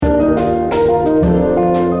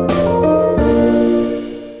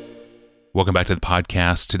welcome back to the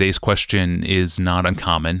podcast. Today's question is not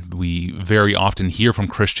uncommon. We very often hear from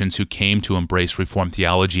Christians who came to embrace Reformed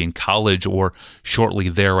theology in college or shortly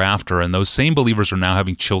thereafter, and those same believers are now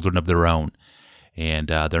having children of their own. And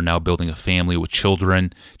they're now building a family with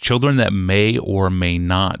children that may or may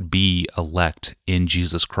not be elect in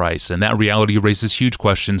Jesus Christ. And that reality raises huge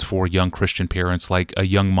questions for young Christian parents, like a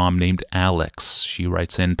young mom named Alex. She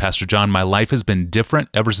writes in, Pastor John, my life has been different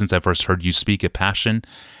ever since I first heard you speak at Passion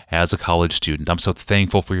as a college student. I'm so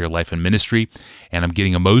thankful for your life and ministry, and I'm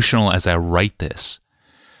getting emotional as I write this.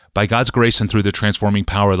 By God's grace and through the transforming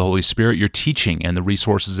power of the Holy Spirit, your teaching and the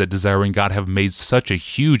resources at Desiring God have made such a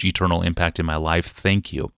huge eternal impact in my life.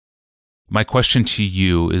 Thank you. My question to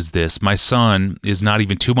you is this. My son is not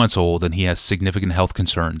even 2 months old, and he has significant health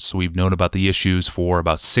concerns. We've known about the issues for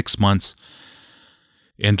about 6 months.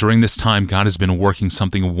 And during this time, God has been working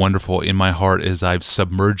something wonderful in my heart as I've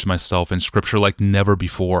submerged myself in Scripture like never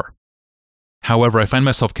before. However, I find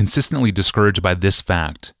myself consistently discouraged by this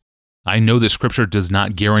fact. I know that Scripture does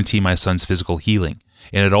not guarantee my son's physical healing,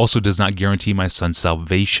 and it also does not guarantee my son's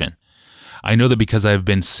salvation. I know that because I have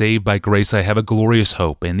been saved by grace, I have a glorious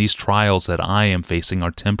hope, and these trials that I am facing are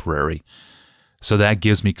temporary. So that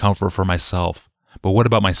gives me comfort for myself. But what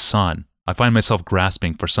about my son? I find myself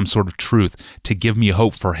grasping for some sort of truth to give me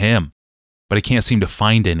hope for him, but I can't seem to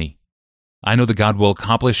find any. I know that God will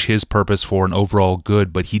accomplish His purpose for an overall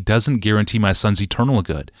good, but He doesn't guarantee my son's eternal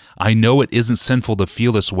good. I know it isn't sinful to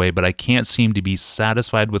feel this way, but I can't seem to be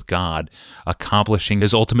satisfied with God accomplishing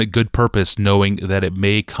His ultimate good purpose, knowing that it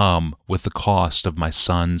may come with the cost of my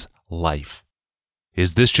son's life.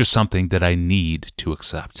 Is this just something that I need to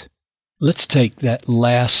accept? Let's take that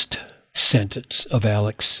last sentence of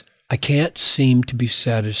Alex. I can't seem to be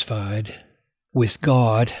satisfied with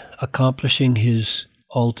God accomplishing His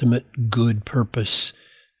ultimate good purpose,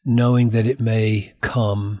 knowing that it may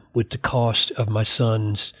come with the cost of my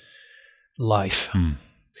son's life.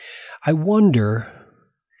 I wonder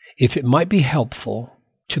if it might be helpful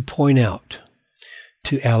to point out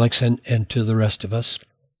to Alex and to the rest of us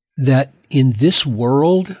that in this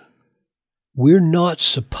world, we're not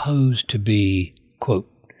supposed to be,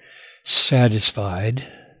 quote,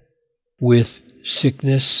 satisfied with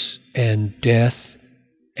sickness and death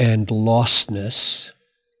and lostness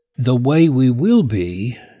the way we will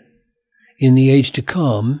be in the age to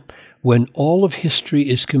come when all of history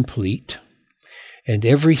is complete and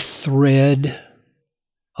every thread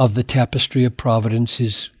of the tapestry of providence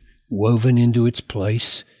is woven into its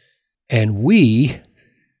place and we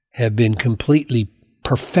have been completely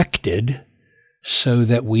perfected so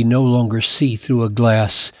that we no longer see through a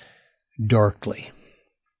glass darkly.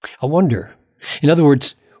 I wonder, in other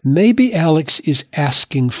words, maybe Alex is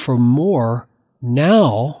asking for more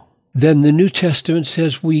now than the New Testament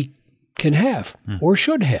says we can have or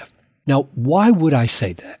should have. Now, why would I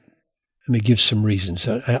say that? Let me give some reasons.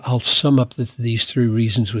 I'll sum up these three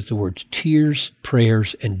reasons with the words tears,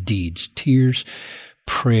 prayers, and deeds. Tears,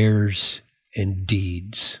 prayers, and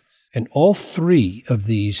deeds. And all three of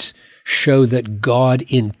these show that God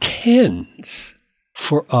intends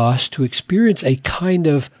for us to experience a kind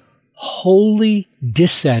of holy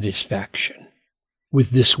dissatisfaction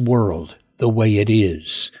with this world the way it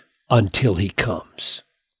is until He comes.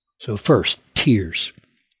 So first, tears.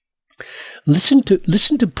 Listen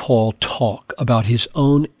to Paul talk about his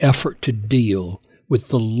own effort to deal with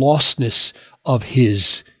the lostness of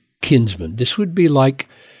his kinsmen. This would be like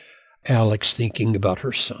Alex thinking about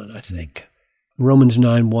her son, I think. Romans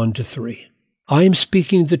 9, 1-3. I am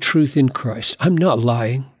speaking the truth in Christ. I'm not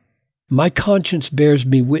lying. My conscience bears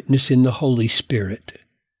me witness in the Holy Spirit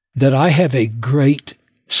that I have a great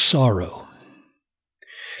sorrow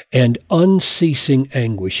and unceasing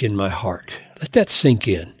anguish in my heart. Let that sink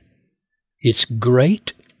in. It's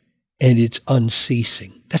great and it's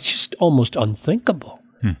unceasing. That's just almost unthinkable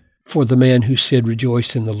for the man who said,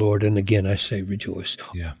 rejoice in the Lord. And again, I say rejoice.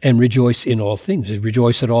 Yeah. And rejoice in all things.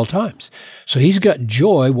 Rejoice at all times. So he's got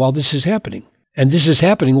joy while this is happening. And this is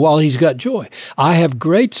happening while he's got joy. I have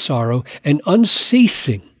great sorrow and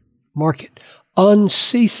unceasing, mark it,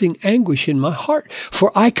 unceasing anguish in my heart.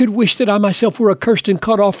 For I could wish that I myself were accursed and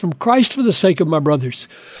cut off from Christ for the sake of my brothers,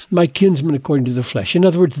 my kinsmen according to the flesh. In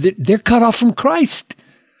other words, they're cut off from Christ.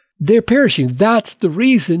 They're perishing. That's the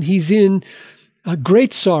reason he's in a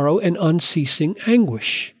great sorrow and unceasing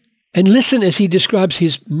anguish. And listen as he describes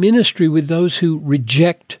his ministry with those who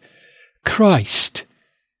reject Christ.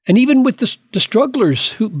 And even with the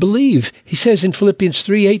strugglers who believe, he says in Philippians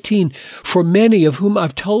 3:18, for many of whom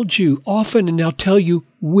I've told you often and now tell you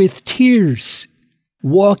with tears.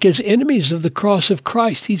 walk as enemies of the cross of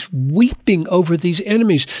Christ. He's weeping over these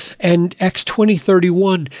enemies. And Acts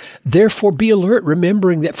 20:31, therefore be alert,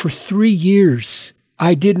 remembering that for 3 years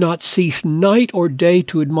I did not cease night or day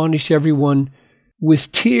to admonish everyone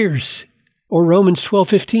with tears. Or Romans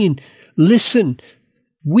 12:15, listen,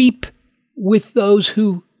 weep with those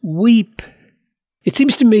who weep. It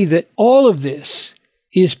seems to me that all of this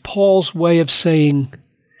is Paul's way of saying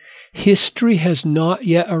history has not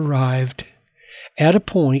yet arrived at a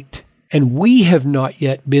point, and we have not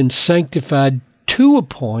yet been sanctified to a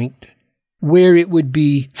point where it would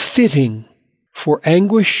be fitting for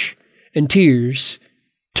anguish and tears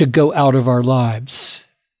to go out of our lives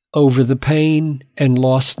over the pain and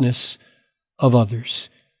lostness of others,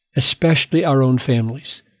 especially our own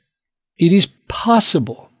families. It is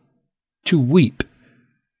possible to weep,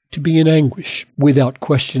 to be in anguish without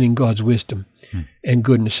questioning God's wisdom and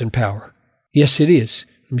goodness and power. Yes, it is.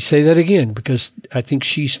 Let me say that again, because I think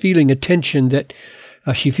she's feeling a tension that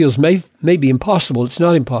she feels may be impossible. It's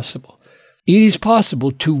not impossible. It is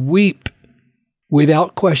possible to weep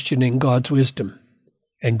without questioning God's wisdom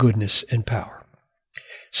and goodness and power.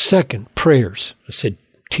 Second, prayers. I said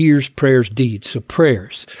tears, prayers, deeds. So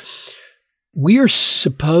prayers. We are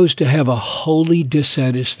supposed to have a holy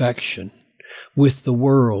dissatisfaction with the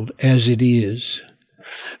world as it is,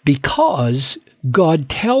 because God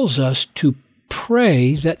tells us to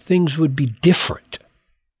pray that things would be different.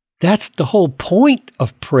 That's the whole point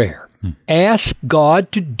of prayer. Ask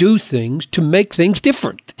God to do things to make things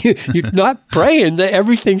different. You're not praying that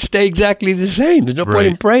everything stay exactly the same. There's no point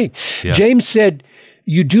in praying. Yeah. James said,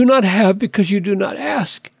 you do not have because you do not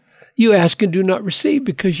ask. You ask and do not receive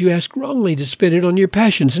because you ask wrongly to spend it on your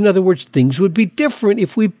passions. In other words, things would be different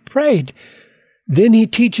if we prayed. Then he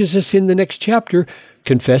teaches us in the next chapter,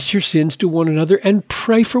 confess your sins to one another and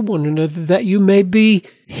pray for one another that you may be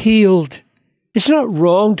healed. It's not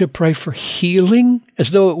wrong to pray for healing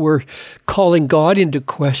as though it were calling God into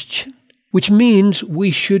question, which means we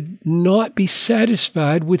should not be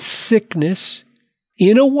satisfied with sickness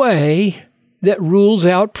in a way that rules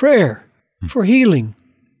out prayer for healing.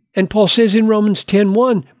 And Paul says in Romans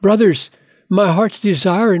 10:1, brothers, my heart's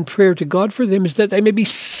desire and prayer to God for them is that they may be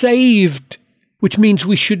saved, which means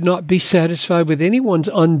we should not be satisfied with anyone's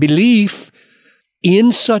unbelief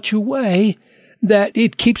in such a way that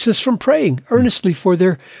it keeps us from praying earnestly for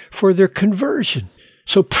their conversion.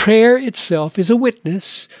 So prayer itself is a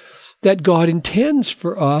witness that God intends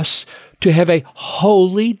for us to have a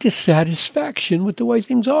holy dissatisfaction with the way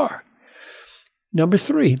things are. Number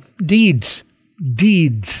 3, deeds.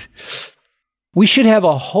 Deeds. We should have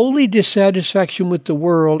a holy dissatisfaction with the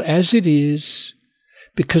world as it is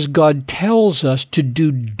because God tells us to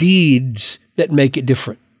do deeds that make it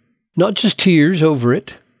different. Not just tears over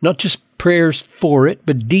it, not just prayers for it,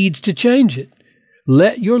 but deeds to change it.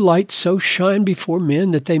 Let your light so shine before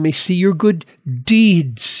men that they may see your good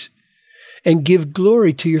deeds and give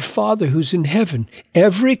glory to your Father who's in heaven.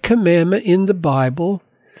 Every commandment in the Bible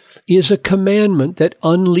is a commandment that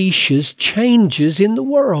unleashes changes in the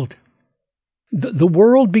world. The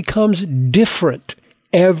world becomes different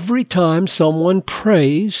every time someone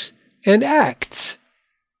prays and acts.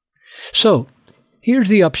 So, here's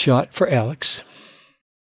the upshot for Alex.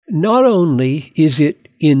 Not only is it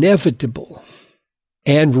inevitable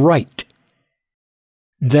and right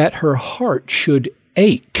that her heart should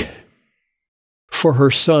ache for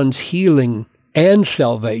her son's healing and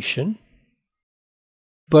salvation,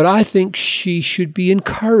 but I think she should be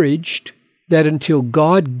encouraged that until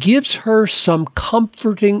God gives her some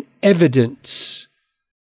comforting evidence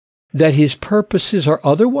that his purposes are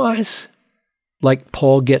otherwise, like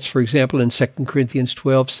Paul gets, for example, in 2 Corinthians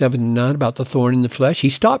 12:7-9 about the thorn in the flesh. He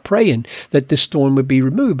stopped praying that this thorn would be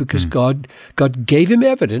removed because God gave him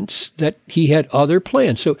evidence that he had other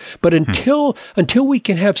plans. But until we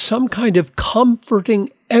can have some kind of comforting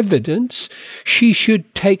evidence, she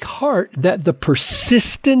should take heart that the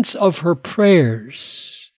persistence of her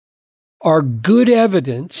prayers are good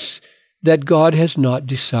evidence that God has not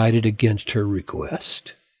decided against her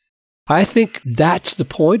request. I think that's the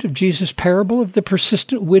point of Jesus' parable of the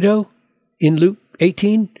persistent widow in Luke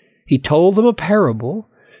 18. He told them a parable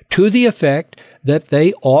to the effect that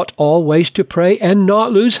they ought always to pray and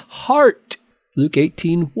not lose heart. Luke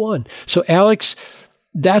 18:1. So, Alex,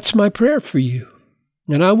 that's my prayer for you.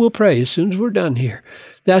 And I will pray as soon as we're done here.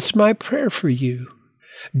 That's my prayer for you.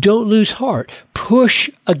 Don't lose heart. Push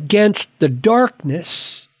against the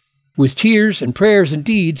darkness with tears and prayers and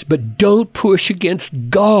deeds, but don't push against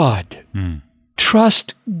God.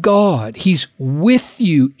 Trust God. He's with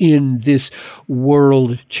you in this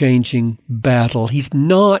world-changing battle. He's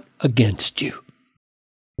not against you.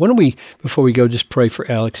 Why don't we, before we go, just pray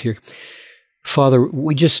for Alex here. Father,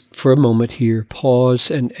 we just, for a moment here, pause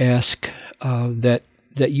and ask that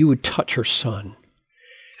you would touch her son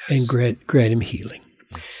and grant him healing.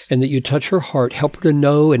 Yes. And that you touch her heart, help her to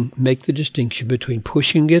know and make the distinction between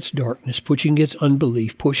pushing against darkness, pushing against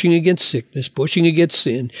unbelief, pushing against sickness, pushing against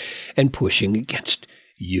sin, and pushing against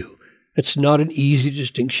you. It's not an easy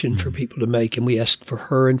distinction for people to make, and we ask for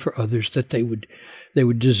her and for others that they would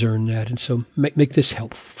discern that. And so make this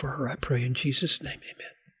helpful for her, I pray in Jesus' name,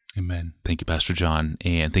 amen. Amen. Thank you, Pastor John,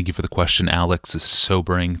 and thank you for the question, Alex. It's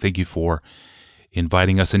sobering. Thank you for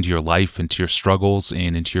inviting us into your life, into your struggles,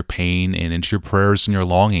 and into your pain, and into your prayers and your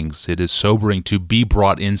longings. It is sobering to be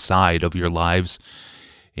brought inside of your lives.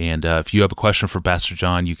 And if you have a question for Pastor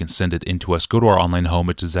John, you can send it in to us. Go to our online home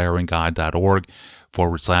at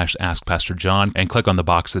desiringgod.org/Ask Pastor John and click on the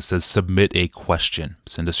box that says Submit a Question.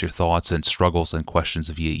 Send us your thoughts and struggles and questions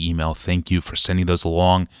via email. Thank you for sending those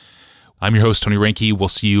along. I'm your host, Tony Reinke. We'll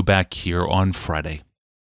see you back here on Friday.